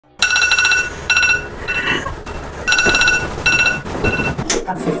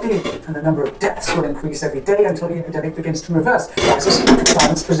at 15, and the number of deaths will increase every day until the epidemic begins to reverse.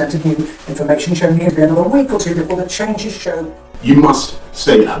 Science presented new information showing me it'll be another week or two before the change is shown. You must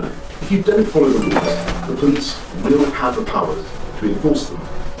stay at home. If you don't follow the rules, the police will have the powers to enforce them,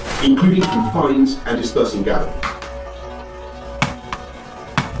 including through fines and dispersing gatherings.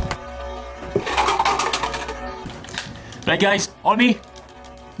 Right guys, on me.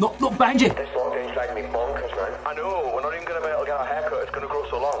 Not behind you. This lockdown's driving me bonkers, man. I know, we're not even going to be able to get a haircut, it's going to grow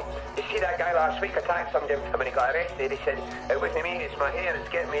so long. You see that guy last week attacked somebody and when he got arrested, he said, it wasn't me, it's my hair, it's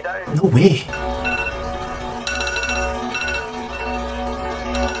getting me down. No way.